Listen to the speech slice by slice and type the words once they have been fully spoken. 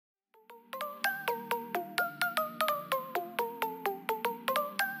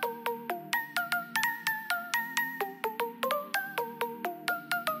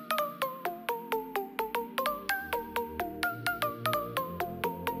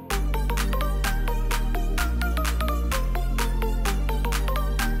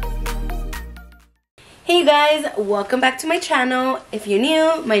Hey you guys, welcome back to my channel. If you're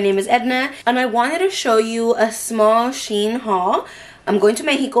new, my name is Edna and I wanted to show you a small Shein haul. I'm going to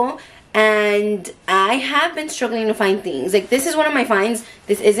Mexico and I have been struggling to find things. Like, this is one of my finds.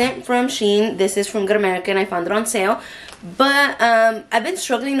 This isn't from Shein, this is from Good American. I found it on sale. But I've been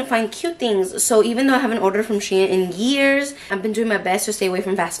struggling to find cute things. So even though I haven't ordered from Shein in years, I've been doing my best to stay away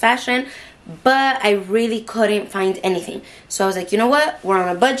from fast fashion. But I really couldn't find anything. So I was like, you know what? We're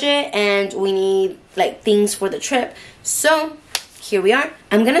on a budget and we need like things for the trip. So here we are.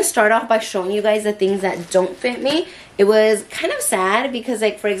 I'm gonna start off by showing you guys the things that don't fit me. It was kind of sad because,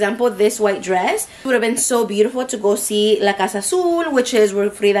 like, for example, this white dress would have been so beautiful to go see La Casa Azul, which is where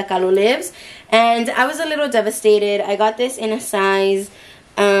Frida Kahlo lives. And I was a little devastated. I got this in a size,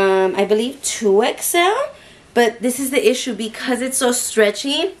 I believe 2XL. But this is the issue, because it's so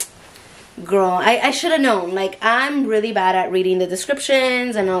stretchy. Girl, I should have known. Like, I'm really bad at reading the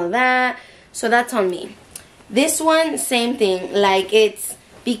descriptions and all of that, so that's on me. This one, same thing. Like, it's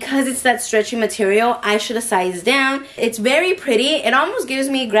because it's that stretchy material, I should have sized down. It's very pretty. It almost gives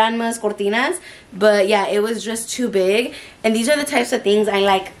me grandma's cortinas, but yeah, it was just too big. And these are the types of things I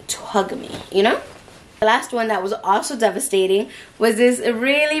like to hug me, you know? The last one that was also devastating was this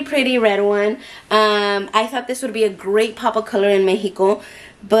really pretty red one. I thought this would be a great pop of color in Mexico,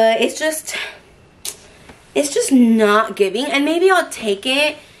 but it's just not giving. And maybe I'll take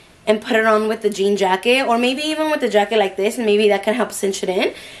it and put it on with the jean jacket, or maybe even with the jacket like this, and maybe that can help cinch it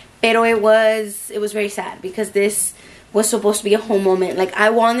in. Pero it was very sad because this was supposed to be a home moment. Like,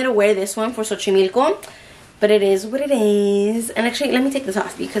 I wanted to wear this one for Xochimilco, but it is what it is. And actually, let me take this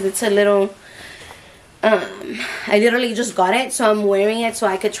off because it's a little... I literally just got it, so I'm wearing it so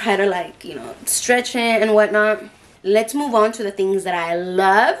I could try to, like, you know, stretch it and whatnot. Let's move on to the things that I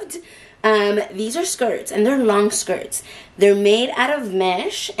loved. These are skirts, and they're long skirts. They're made out of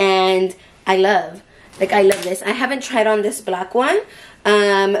mesh, and I love this. I haven't tried on this black one,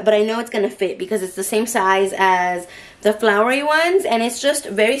 but I know it's gonna fit because it's the same size as the flowery ones, and it's just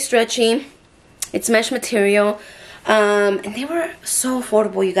very stretchy. It's mesh material. And they were so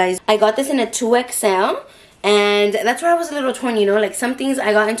affordable, you guys. I got this in a 2XL, and that's where I was a little torn, you know. Like, some things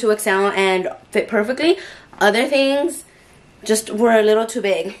I got in 2XL and fit perfectly. Other things just were a little too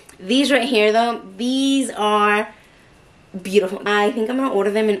big. These right here, though, these are beautiful. I think I'm gonna order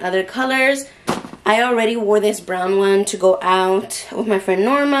them in other colors. I already wore this brown one to go out with my friend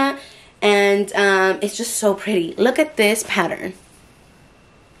Norma, and it's just so pretty. Look at this pattern.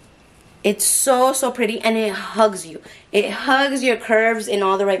 It's so pretty, and it hugs you. It hugs your curves in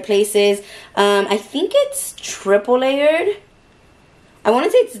all the right places. I think it's triple layered. I want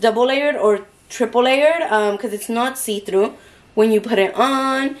to say it's double layered or triple layered, because it's not see-through when you put it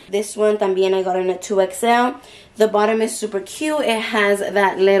on. This one también I got in a 2XL. The bottom is super cute. It has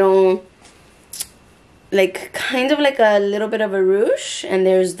that little, like, kind of like a little bit of a ruche, and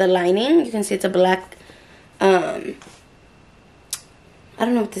there's the lining. You can see it's a black, I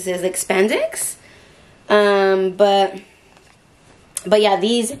don't know what this is, like spandex. But yeah,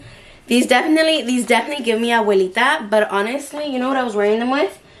 these definitely give me abuelita. But honestly, you know what I was wearing them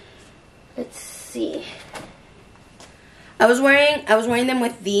with? Let's see. I was wearing them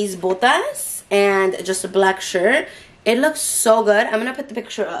with these botas and just a black shirt. It looks so good. I'm gonna put the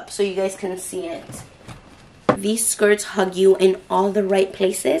picture up so you guys can see it. These skirts hug you in all the right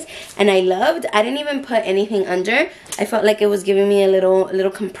places, and I didn't even put anything under. I felt like it was giving me a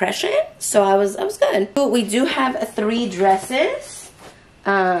little compression, so I was good. We do have 3 dresses.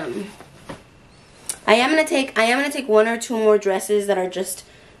 I am gonna take 1 or 2 more dresses that are just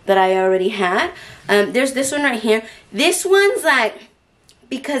that I already had. There's this one right here. This one's like,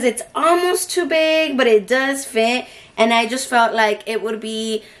 because it's almost too big, but it does fit, and I just felt like it would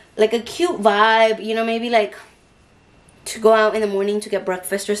be like a cute vibe, you know, maybe like to go out in the morning to get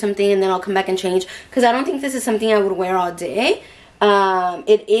breakfast or something, and then I'll come back and change, because I don't think this is something I would wear all day.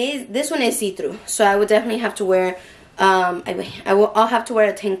 This one is see-through, so I would definitely have to wear, I'll have to wear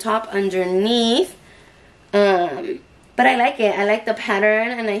a tank top underneath. But I like it. I like the pattern,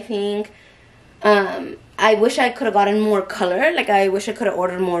 and I think, I wish I could have gotten more color. Like, I wish I could have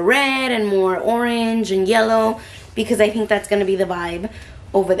ordered more red and more orange and yellow, because I think that's gonna be the vibe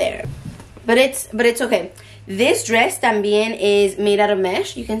over there. But it's okay. This dress también is made out of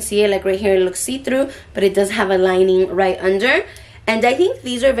mesh. You can see it, like right here, it looks see-through, but it does have a lining right under. And I think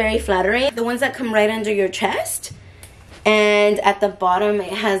these are very flattering. The ones that come right under your chest. And at the bottom,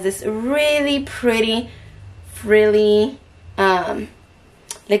 it has this really pretty frilly,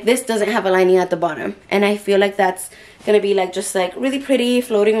 like, this doesn't have a lining at the bottom. And I feel like that's gonna be like just like really pretty,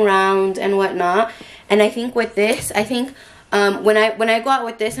 floating around and whatnot. And I think with this, I think When I go out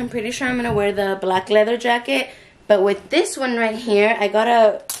with this, I'm pretty sure I'm gonna wear the black leather jacket. But with this one right here, I got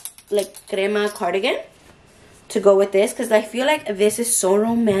a like crema cardigan to go with this, because I feel like this is so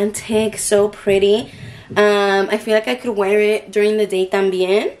romantic, so pretty. I feel like I could wear it during the day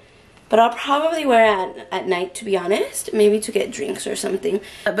también, but I'll probably wear it at night, to be honest, maybe to get drinks or something.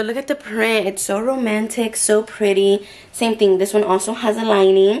 But look at the print, it's so romantic, so pretty. Same thing, this one also has a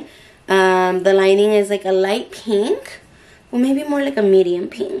lining. The lining is like a light pink, well, maybe more like a medium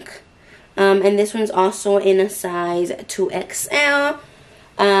pink. And this one's also in a size 2XL.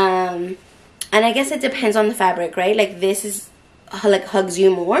 And I guess it depends on the fabric, right? Like this is like hugs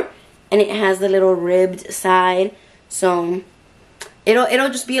you more, and it has the little ribbed side, so it'll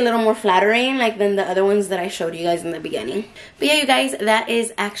just be a little more flattering like than the other ones that I showed you guys in the beginning. But yeah, you guys, that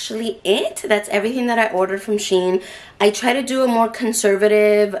is actually it. That's everything that I ordered from Shein. I try to do a more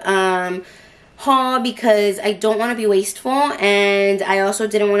conservative haul because I don't want to be wasteful, and I also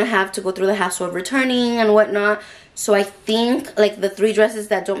didn't want to have to go through the hassle of returning and whatnot. So I think like the 3 dresses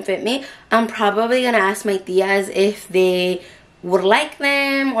that don't fit me, I'm probably gonna ask my tias if they would like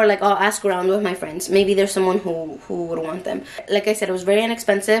them, or like I'll ask around with my friends. Maybe there's someone who would want them. Like I said, it was very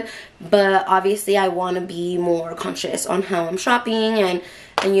inexpensive, but obviously I want to be more conscious on how I'm shopping and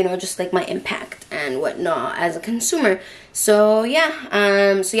you know, just like my impact and whatnot as a consumer. So yeah,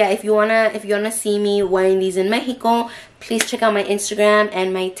 if you wanna see me wearing these in Mexico, please check out my Instagram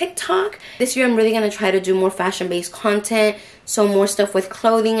and my TikTok. This year I'm really gonna try to do more fashion-based content, so more stuff with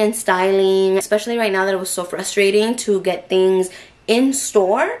clothing and styling, especially right now that it was so frustrating to get things in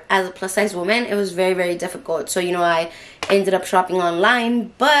store as a plus size woman. It was very, very difficult. So, you know, I ended up shopping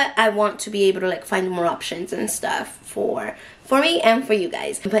online, but I want to be able to like find more options and stuff for me and for you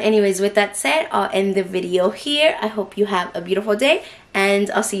guys. But anyways, with that said, I'll end the video here. I hope you have a beautiful day,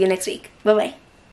 and I'll see you next week. Bye bye.